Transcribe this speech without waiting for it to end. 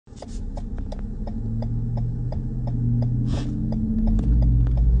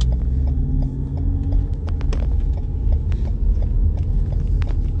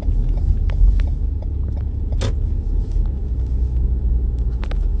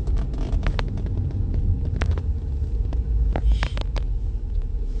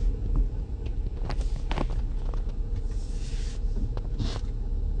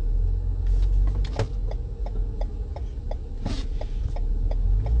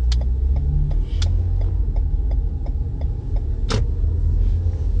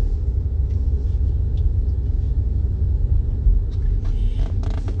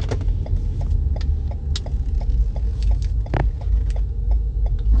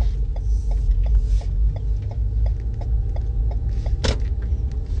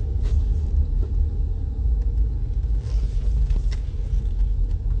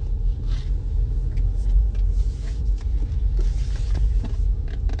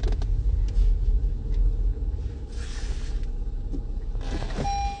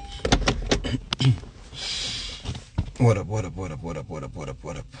What up, what up, what up, what up, what up, what up,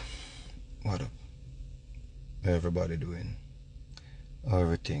 what up, what up? How everybody doing?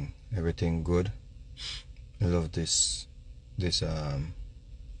 Everything good. I love this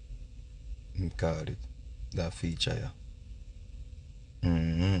call it, that feature,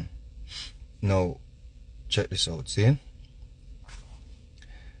 yeah. Now, check this out, see?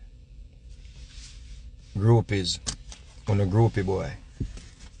 Groupies, on a groupie boy.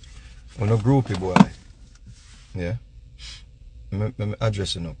 Yeah? Let me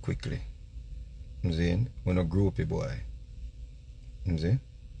address it now quickly. See? On a groupie boy. See?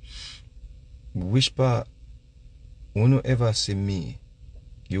 Which part you ever see me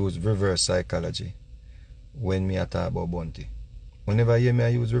use reverse psychology when me talk about bounty? Whenever you hear me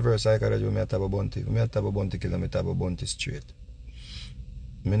use reverse psychology when me talk about bounty, when me talk about bounty killer, me talk about bounty straight.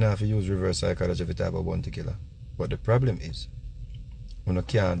 Me not have to use reverse psychology if I talk about bounty killer. But the problem is, you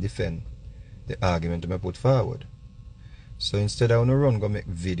can't defend the argument I put forward. So instead I run go make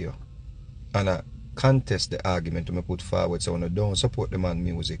video and I contest the argument I put forward, so I don't support the man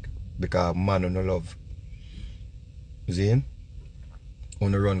music because man no love. See? I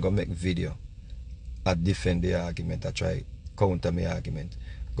run go make video. I defend the argument, I try counter my argument.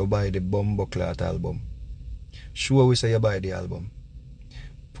 Go buy the Bumbleclot album. Show we say you buy the album.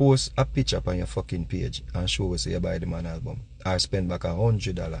 Post a picture up on your fucking page and show we say you buy the man album. Or spend back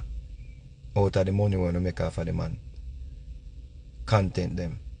 $100 out of the money when you make off of the man. Content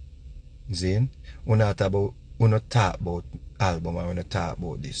them. See? We not talk about album or we not talk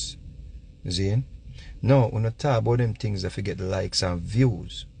about this. See? No, we not talk about them things that get likes and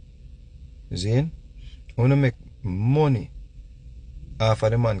views. See? We not make money off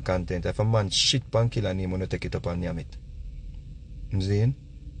of the man content. If a man shit pan killer name, we not take it up and yam it. See?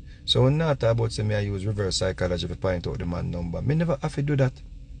 So we not talk about say me I use reverse psychology to point out the man number. Me never have to do that.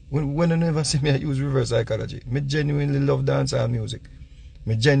 When I never see me I use reverse psychology. Me genuinely love dancehall music.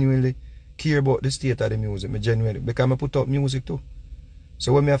 Me genuinely care about the state of the music. Me genuinely, because I put up music too.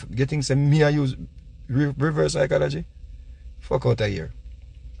 So when me have getting say me I use reverse psychology, fuck out of here.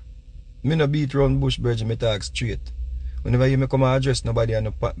 Me no beat round bush bridge, me talk straight. Whenever you me come and address nobody,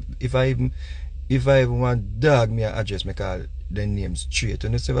 and if I even want dog me address, me call the name straight.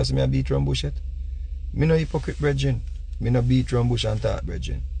 And you ever see me a beat round bush yet? Me no hypocrite brethren. Me no beat round bush and talk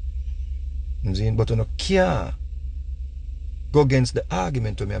brethren. But you no care go against the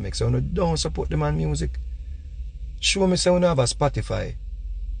argument to me I make. So you don't support the man music. Show me say you have a Spotify.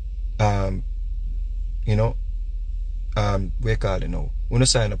 We call it now. When you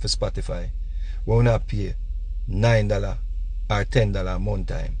sign up for Spotify, we will not pay $9 or $10 a month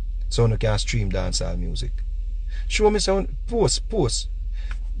time. So you can stream dancehall music. Show me some post.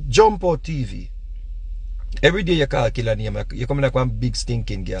 Jump out TV. Every day you call killer name, you come like one big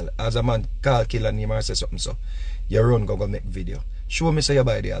stinking girl. As a man call killer name or say something so. You run go make video. Show me say you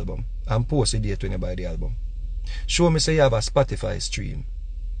buy the album. And post the date when you buy the album. Show me say you have a Spotify stream.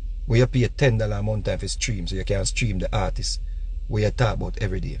 Where you pay $10 a month time for stream so you can stream the artist where you talk about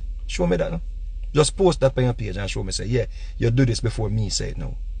every day. Show me that now. Just post that on your page and show me say, yeah, you do this before me say it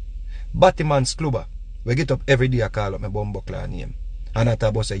now. Batman's Clubber. We get up every day I call up my Bumbleclot name. And I talk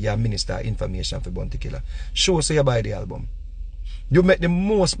about say you're minister information for Bounty Killer. Show say you buy the album. You make the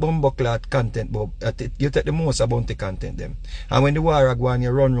most Bumbleclot content, but you take the most Bounty content them. And when the war go on, you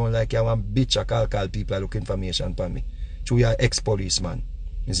run around like you want bitch or call people look information for me. So you're ex-policeman.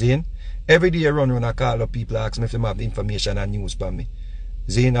 You see? Every day you run around and call up people ask me if they have information and news for me.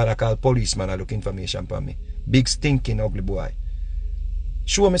 See? And I call policeman and look information for me. Big stinking ugly boy.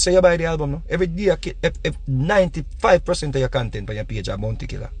 Show me say you buy the album now. Every day 95% of your content on your page are Bounty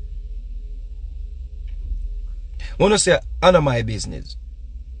Killer. When I say I know my business.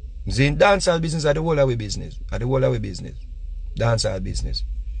 See, dancehall business are the whole away business. Dancehall business.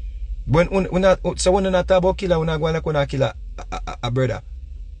 When I talk about killer, when I go and kill a brother.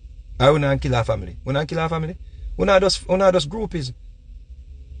 I wanna kill a family. When I kill a family, when I just groupies.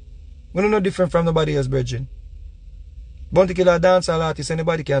 When not different from nobody else, brethren. Bounty Killer dancehall artist,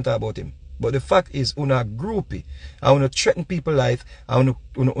 anybody can talk about him. But the fact is, una groupie. I wanna threaten people's life. I wanna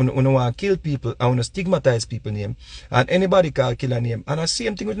want to kill people. I wanna stigmatize people name. And anybody can kill a name. And the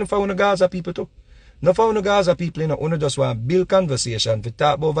same thing with no for Gaza people too. No for Gaza people, you just want to build conversation, to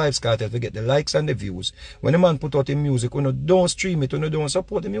talk about Vybz Kartel, to get the likes and the views. When the man put out the music, don't stream it, don't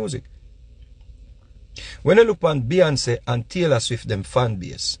support the music. When you look on Beyonce and Taylor Swift, them fan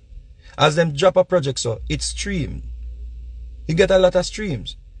base, as them drop a project, so it's streamed. You get a lot of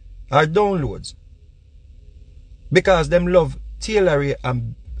streams or downloads. Because them love Taylor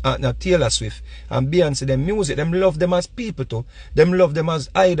and Taylor Swift and Beyonce, them music, them love them as people too. Them love them as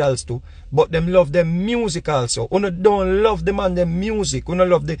idols too. But them love them music also. Uno don't love them and them music. Uno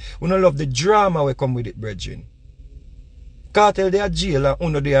love the drama we come with it, brethren. Cartel they are jail and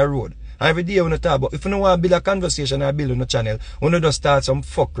uno they are road. And every day uno talk about, if you don't want to build a conversation or build on a channel, uno just start some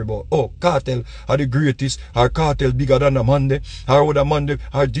fuckery about, oh, Cartel are the greatest, or Cartel bigger than Amanda, or other Amanda,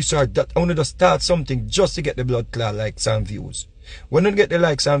 or this or that. Uno just start something just to get the blood clot likes and views. When you get the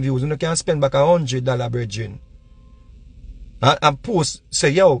likes and views, you can spend back $100, brethren. And post,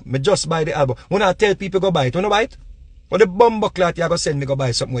 say, yo, me just buy the album. When I tell people go buy it, you know buy it? Or the bumbo clot you go send me go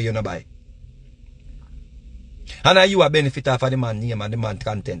buy something where you no buy. And now you a benefit off of the man name and the man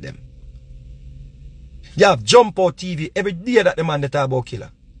content them. You have Jump Out TV every day that the man that talk about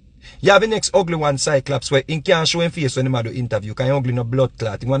killer. You have the next ugly one, Cyclops, where he can't show him face when the man do interview. Can you ugly no blood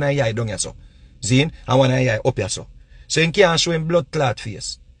clot? One eye down here so. Zine, and one eye up here so. So he can't show him blood clot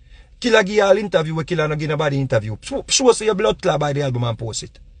face. Killer give all interview where killer no give nobody interview. Show say your blood clot buy the album and post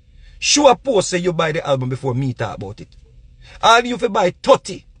it. Show a post say you buy the album before me talk about it. All you fi buy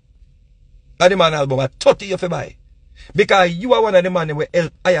 30. And the man album at 30 you fi buy. Because you are one of the man who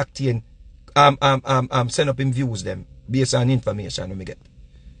help I acting send up him views them based on information we get.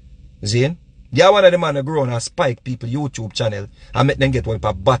 Zane? They are one of the man who grow on and spike people YouTube channel and make them get one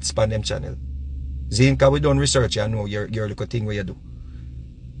of bots on them channel. Zane, because we done research and know your little thing where you do.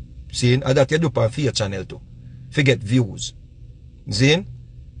 Zane, and that you do on fear channel too. Forget views. Zane?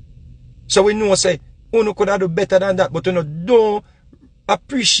 So we know say, uno could have do better than that, but uno don't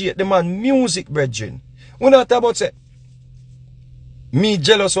appreciate the man music, brethren. We not talk about say, me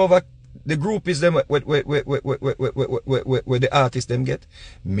jealous over the group is them where the artists them get.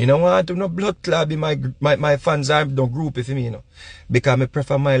 Me no want to no blood clot be my fans are no group if me, you know. Because I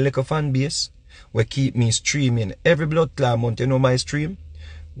prefer my little fan base where keep me streaming every blood clot month, you know my stream.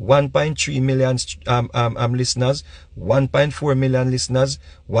 1.3 million listeners, 1.4 million listeners,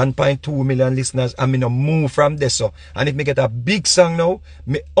 1.2 million listeners, and me no move from there so. And if me get a big song now,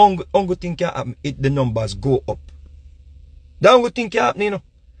 me ongo think the numbers go up. That ongo think happen, you know.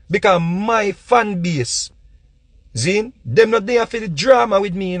 Because my fan base, Zine, them not there for the drama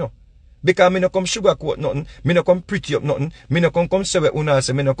with me, you know. Because me no come sugarcoat nothing, me no come pretty up nothing, me no come say what una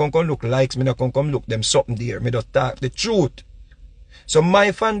say, me no come look likes, me no come look them something there, me just talk the truth. So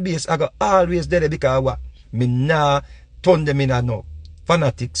my fan base I got always there because what? Me nah turn them in no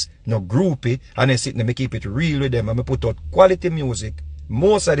fanatics, no groupie, and I sit and me keep it real with them and me put out quality music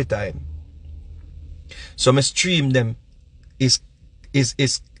most of the time. So me stream them is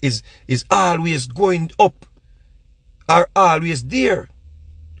always going up, are always there.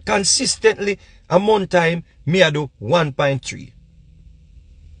 Consistently a month time me I do 1.3.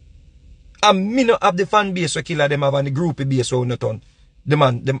 And me not have the fan base so killer them have and the groupie base so not on. The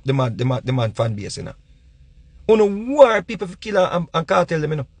man fan base, you know. Uno war people for killer and cartel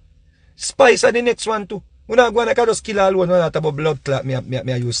them, you know. Spice are the next one too. Uno go and I can just kill all one that about blood clot,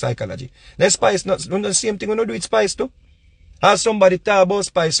 me use psychology. Then Spice not the same thing, uno do it Spice too. As somebody talk about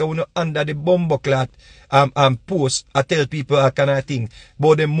Spice, so uno under the bumbo clot post, I tell people I kind of thing.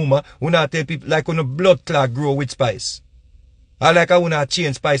 About them mama, uno tell people like uno blood clot grow with Spice. I like how uno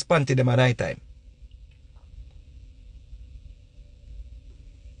change Spice panty them at night time.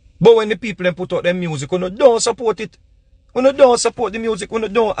 But when the people them put out their music, uno don't support it. Uno don't support the music, uno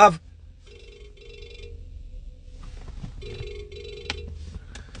don't have.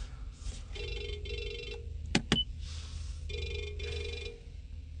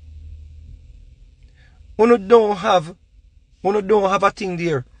 Uno don't have a thing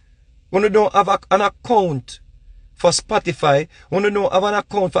there. Uno don't have an account for Spotify. Uno don't have an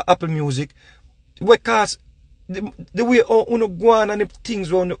account for Apple Music. Because the way uno go on and the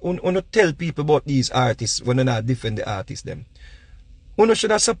things uno tell people about these artists when they not defend the artists them. Uno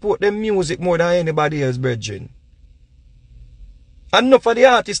should have support them music more than anybody else, brethren. And not for the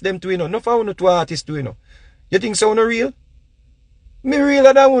artists them too, you know. Not for uno two artists too, you know. You think so uno real? Me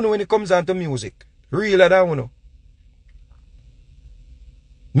realer than uno when it comes down to music. Realer than uno.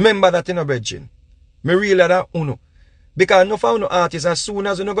 Remember that, you know, brethren. Me realer than uno. Because no for uno artists as soon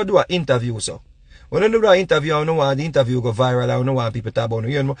as uno go do an interview, so. When you do an interview, I don't want the interview go viral. I don't want people talk about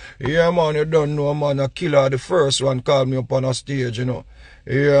it. Yeah, man, you don't know, man, a killer. The first one called me up on a stage, you know.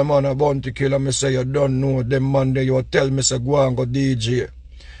 Yeah, man, a bounty killer. Me say, you don't know. Them man, they you tell me, say, go and go DJ.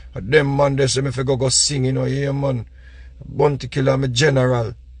 Them man, they say, me fi go sing, you know. Yeah, man. Bounty killer, me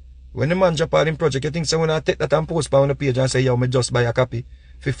general. When the man drop out in project, you think, so when I take that and post on the page and say, yo, me just buy a copy.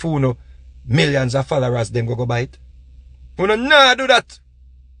 Fi fool no millions of followers, them go buy it. You know, nah, do that.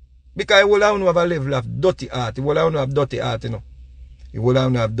 Because you will have a level of dirty art. You will have dirty art, you know. You all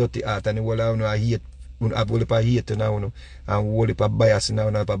have dirty heart and you all have hate. You have all of hate now, and all of bias now,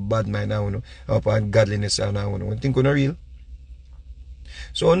 and a bad mind now, and ungodliness now. You think you're real?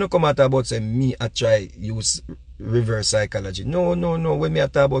 So when you come at about say me I try use reverse psychology. No. When me I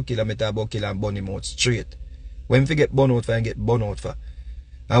talk about killer, me talk about killer and burn him out straight. When we get burn out for and get burn out for.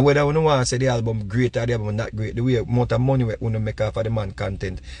 And whether you want to say the album great or the album not great, the way amount of money we make off of the man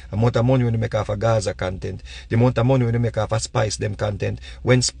content, the amount of money we make off of Gaza content, the amount of money we make off of Spice them content.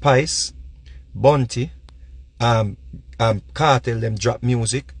 When Spice, Bounty, Cartel them drop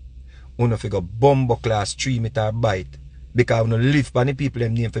music, you figure bumbo class 3 meter bite because you live for the people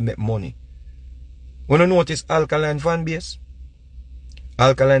them name to make money. When you notice Alkaline fan base,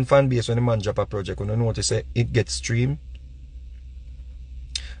 when the man drop a project, when you notice it gets streamed.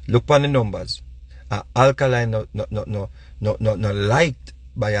 Look on the numbers. Alkaline not liked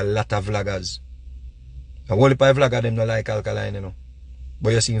by a lot of vloggers. A whole heap of vloggers them not like Alkaline, you know.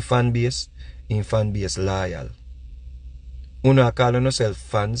 But you see in fan base loyal. You know call yourself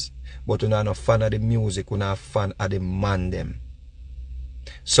fans, but you know not fan of the music, you know fan of the man them.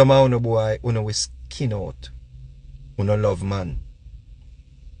 Somehow you boy, you know we skin out. You know love man.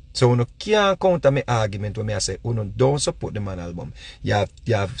 So you can't counter my argument when I say you don't support the man album. You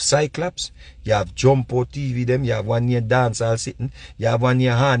have Cyclops, you have Jumpo TV them, you have one year dancehall sitting, you have one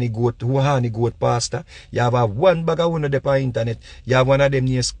year Honey Goat pastor, you have one bag of one of them on internet, you have one of them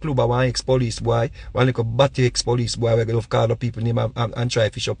near club one ex-police boy, one little batty ex-police boy where you call up people name and try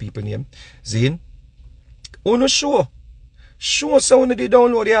fish up people name. Zin? You show someone they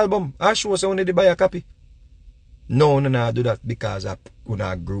download the album, I show someone they buy a copy. No, do that because of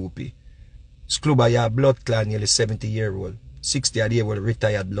una groupie. Skluba, you blood clan nearly 70-year-old. 60-year-old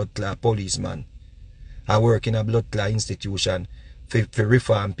retired blood clan policeman. I work in a blood clan institution for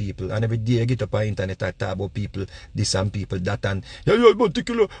reform people. And every day I get up on the internet and talk about people, this and people, that and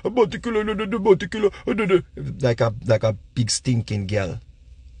like a big stinking girl.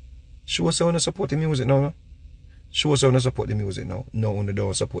 Show us how you support the music now. No? Show us how you support the music now. No, you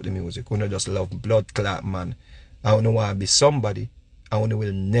don't support the music. You just love blood clan man. I don't want to be somebody. I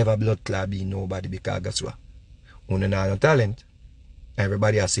will never blood clot be nobody because guess what? You don't have no talent.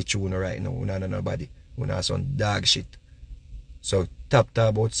 Everybody has sit you right now. You don't have nobody. You have some dog shit. So talk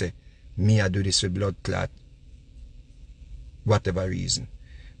about say, me I do this with blood clot. Whatever reason.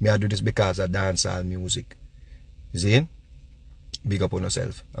 Me I do this because of dancehall music. See? Big up on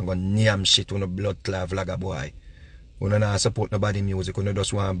yourself. I'm going to name shit on a blood clot vlogger boy. You don't support nobody music. You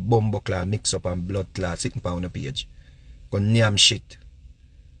just want bumbo clan mix up and blood clot sitting on the page. Go name shit.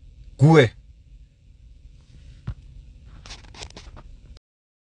 Go away.